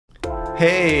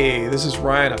Hey, this is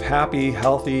Ryan of Happy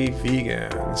Healthy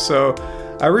Vegan. So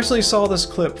I recently saw this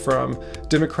clip from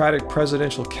Democratic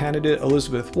presidential candidate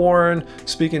Elizabeth Warren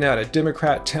speaking at a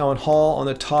Democrat town hall on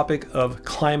the topic of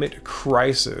climate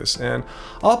crisis. And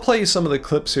I'll play you some of the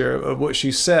clips here of what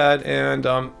she said, and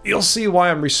you'll see why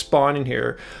I'm responding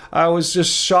here. I was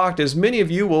just shocked, as many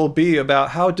of you will be, about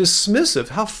how dismissive,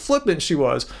 how flippant she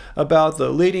was about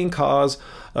the leading cause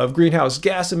of greenhouse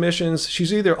gas emissions.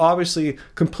 She's either obviously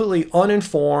completely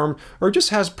uninformed or just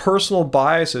has personal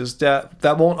biases that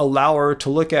won't allow her to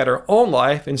look at her own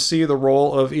life and see the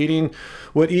role of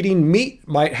what eating meat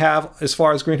might have as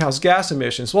far as greenhouse gas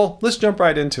emissions. Well, let's jump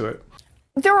right into it.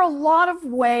 There are a lot of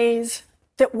ways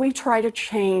that we try to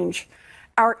change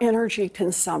our energy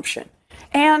consumption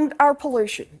and our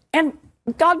pollution. And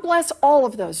God bless all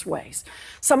of those ways.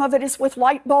 Some of it is with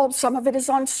light bulbs, some of it is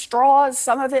on straws,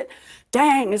 some of it,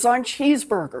 dang, is on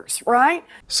cheeseburgers, right?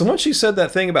 So once she said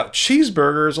that thing about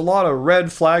cheeseburgers, a lot of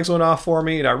red flags went off for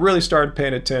me, and I really started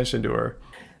paying attention to her.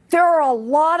 There are a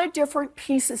lot of different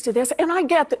pieces to this, and I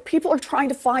get that people are trying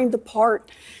to find the part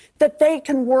that they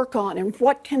can work on and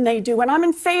what can they do, and I'm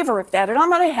in favor of that, and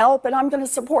I'm going to help and I'm going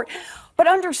to support. But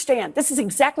understand, this is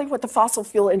exactly what the fossil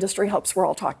fuel industry hopes we're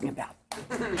all talking about.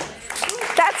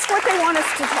 That's what they want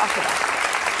us to talk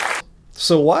about.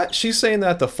 So what? She's saying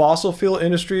that the fossil fuel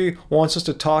industry wants us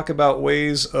to talk about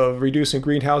ways of reducing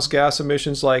greenhouse gas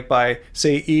emissions, like by,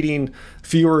 say, eating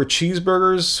fewer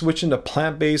cheeseburgers, switching to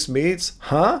plant-based meats?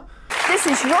 Huh? This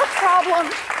is your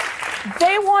problem.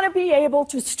 They want to be able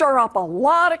to stir up a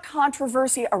lot of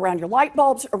controversy around your light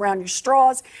bulbs, around your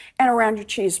straws, and around your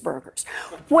cheeseburgers.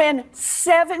 When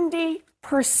 70%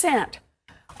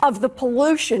 of the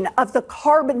pollution, of the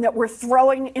carbon that we're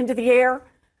throwing into the air,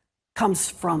 comes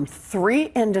from 3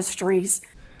 industries.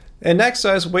 And next,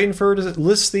 I was waiting for her to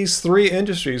list these 3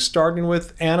 industries, starting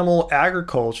with animal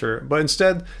agriculture. But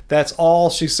instead, that's all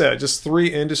she said, just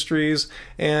 3 industries.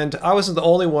 And I wasn't the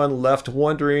only one left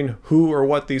wondering who or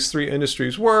what these 3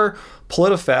 industries were.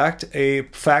 PolitiFact, a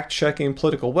fact-checking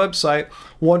political website,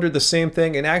 wondered the same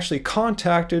thing and actually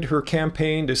contacted her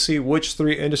campaign to see which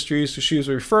 3 industries she was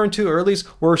referring to, or at least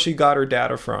where she got her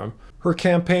data from. Her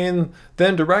campaign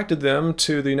then directed them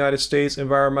to the United States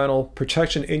Environmental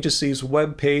Protection Agency's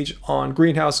webpage on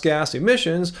greenhouse gas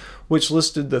emissions, which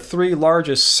listed the 3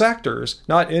 largest sectors,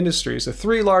 not industries, the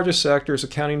 3 largest sectors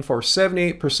accounting for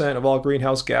 78% of all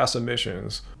greenhouse gas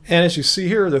emissions. And as you see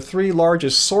here, the 3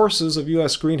 largest sources of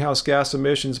U.S. greenhouse gas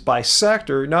emissions by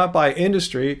sector, not by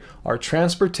industry, are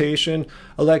transportation,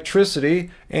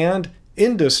 electricity, and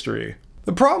industry.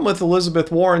 The problem with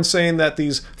Elizabeth Warren saying that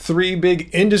these 3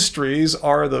 big industries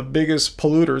are the biggest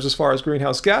polluters as far as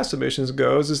greenhouse gas emissions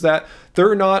goes is that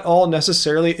they're not all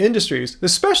necessarily industries,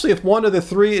 especially if one of the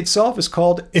 3 itself is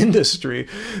called industry.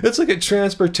 Let's look at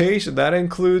transportation. That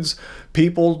includes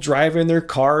people driving their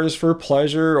cars for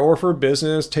pleasure or for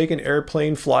business, taking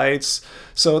airplane flights.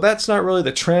 So that's not really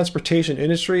the transportation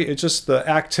industry, it's just the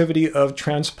activity of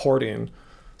transporting.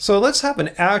 So let's have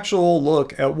an actual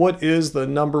look at what is the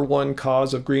 #1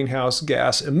 cause of greenhouse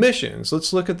gas emissions.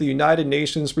 Let's look at the United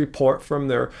Nations report from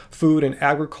their Food and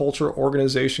Agriculture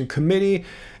Organization Committee,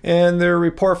 and their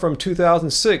report from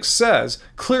 2006 says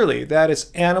clearly that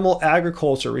it's animal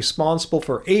agriculture responsible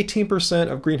for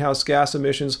 18% of greenhouse gas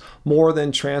emissions more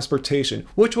than transportation,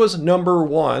 which was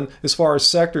 #1 as far as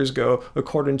sectors go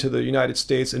according to the United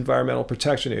States Environmental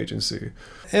Protection Agency.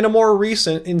 And a more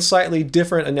recent and slightly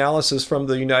different analysis from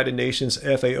the United Nations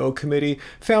FAO Committee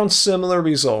found similar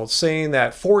results, saying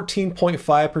that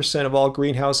 14.5% of all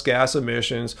greenhouse gas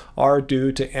emissions are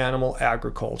due to animal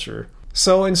agriculture.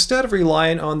 So instead of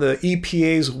relying on the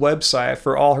EPA's website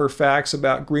for all her facts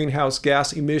about greenhouse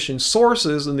gas emission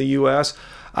sources in the US,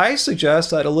 I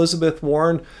suggest that Elizabeth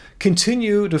Warren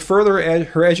continue to further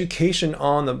her education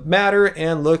on the matter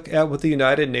and look at what the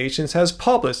United Nations has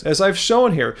published. As I've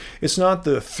shown here, it's not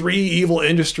the 3 evil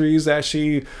industries that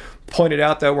she pointed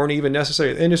out that weren't even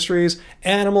necessary industries.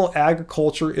 Animal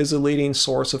agriculture is a leading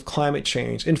source of climate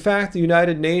change. In fact, the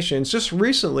United Nations just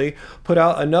recently put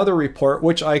out another report,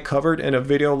 which I covered in a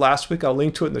video last week. I'll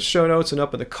link to it in the show notes and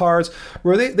up in the cards,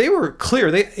 where they were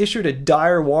clear. They issued a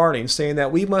dire warning saying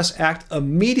that we must act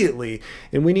immediately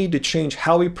and we need to change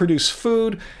how we produce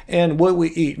food and what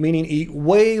we eat, meaning eat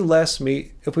way less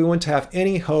meat if we want to have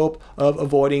any hope of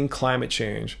avoiding climate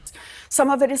change. Some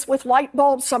of it is with light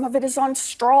bulbs, some of it is on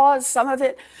straws, some of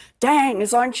it, dang,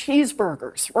 is on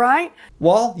cheeseburgers, right?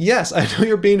 Well, yes, I know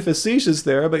you're being facetious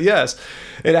there, but yes,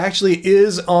 it actually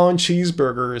is on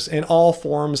cheeseburgers and all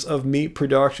forms of meat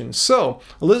production. So,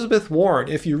 Elizabeth Warren,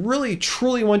 if you really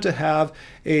truly want to have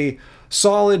a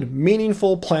solid,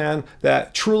 meaningful plan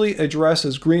that truly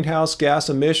addresses greenhouse gas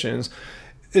emissions,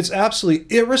 it's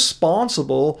absolutely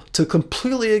irresponsible to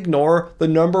completely ignore the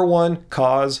number one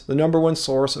cause, the number one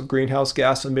source of greenhouse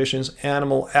gas emissions,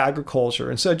 animal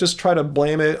agriculture. Instead, just try to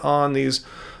blame it on these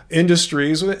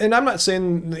industries. And I'm not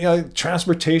saying, you know,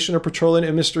 transportation or petroleum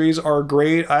industries are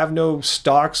great. I have no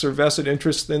stocks or vested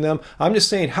interest in them. I'm just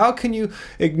saying, how can you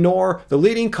ignore the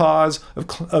leading cause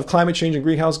of climate change and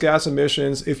greenhouse gas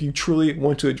emissions if you truly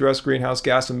want to address greenhouse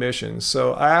gas emissions?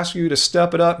 So I ask you to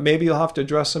step it up. Maybe you'll have to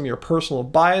address some of your personal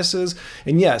biases.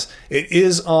 And yes, it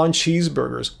is on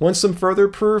cheeseburgers. Want some further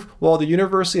proof? Well, the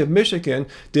University of Michigan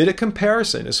did a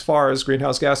comparison as far as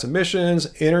greenhouse gas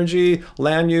emissions, energy,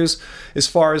 land use, as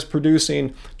far as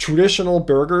producing traditional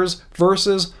burgers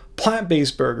versus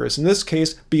plant-based burgers, in this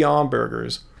case, Beyond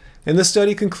Burgers. And this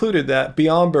study concluded that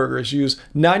Beyond Burgers use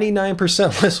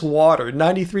 99% less water,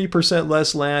 93%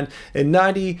 less land, and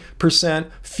 90%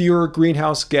 fewer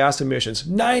greenhouse gas emissions.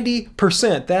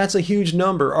 90%! That's a huge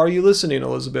number. Are you listening,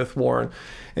 Elizabeth Warren?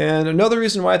 And another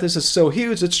reason why this is so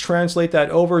huge, let's translate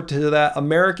that over to that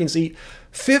Americans eat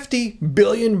 50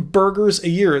 billion burgers a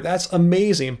year. That's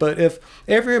amazing. But if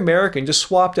every American just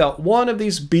swapped out one of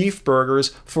these beef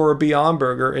burgers for a Beyond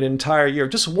Burger an entire year,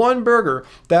 just one burger,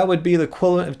 that would be the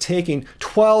equivalent of taking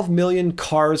 12 million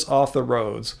cars off the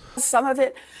roads. Some of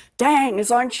it, dang,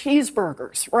 is on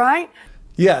cheeseburgers, right?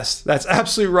 Yes, that's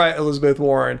absolutely right, Elizabeth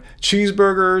Warren.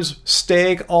 Cheeseburgers,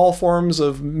 steak, all forms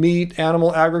of meat,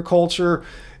 animal agriculture,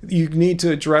 you need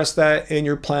to address that in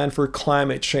your plan for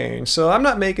climate change. So I'm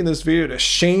not making this video to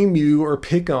shame you or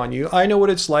pick on you. I know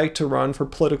what it's like to run for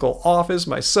political office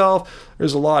myself.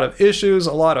 There's a lot of issues,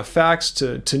 a lot of facts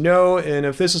to know, and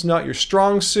if this is not your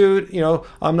strong suit, you know,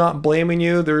 I'm not blaming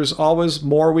you. There's always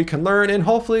more we can learn, and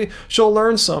hopefully she'll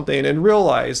learn something and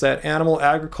realize that animal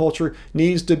agriculture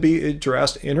needs to be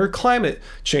addressed in her climate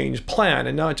change plan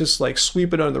and not just like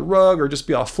sweep it under the rug or just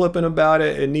be all flippant about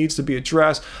it. It needs to be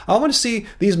addressed. I want to see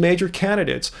these major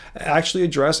candidates actually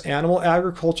address animal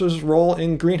agriculture's role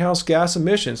in greenhouse gas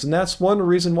emissions, and that's one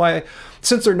reason why,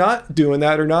 since they're not doing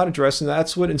that or not addressing that,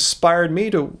 that's what inspired me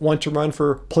to want to run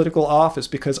for political office,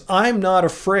 because I'm not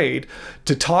afraid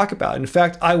to talk about it. In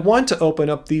fact, I want to open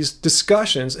up these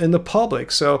discussions in the public.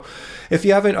 So if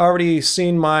you haven't already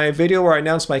seen my video where I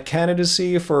announced my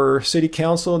candidacy for city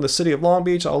council in the city of Long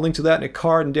Beach, I'll link to that in a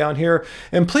card and down here.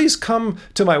 And please come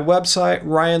to my website,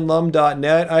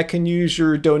 ryanlum.net. I can use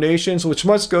your donations, which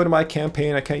must go to my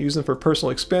campaign. I can't use them for personal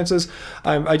expenses.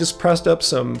 I just pressed up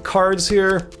some cards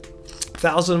here.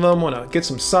 1,000 of them, want to get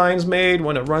some signs made,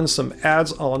 want to run some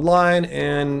ads online,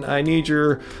 and I need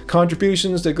your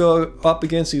contributions to go up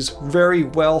against these very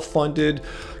well-funded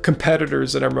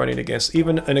competitors that I'm running against,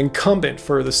 even an incumbent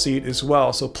for the seat as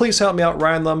well. So please help me out,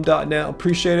 ryanlum.net.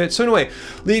 Appreciate it. So anyway,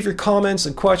 leave your comments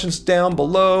and questions down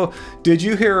below. Did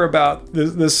you hear about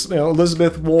this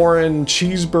Elizabeth Warren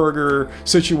cheeseburger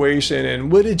situation,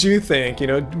 and what did you think? You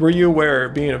know, were you aware,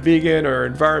 being a vegan or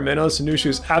environmentalist, and knew she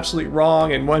was absolutely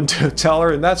wrong and wanted to tell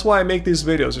her? And that's why I make these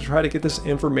videos, to try to get this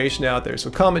information out there. So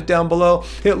comment down below,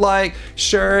 hit like,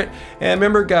 share it, and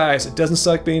remember guys, it doesn't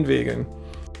suck being vegan.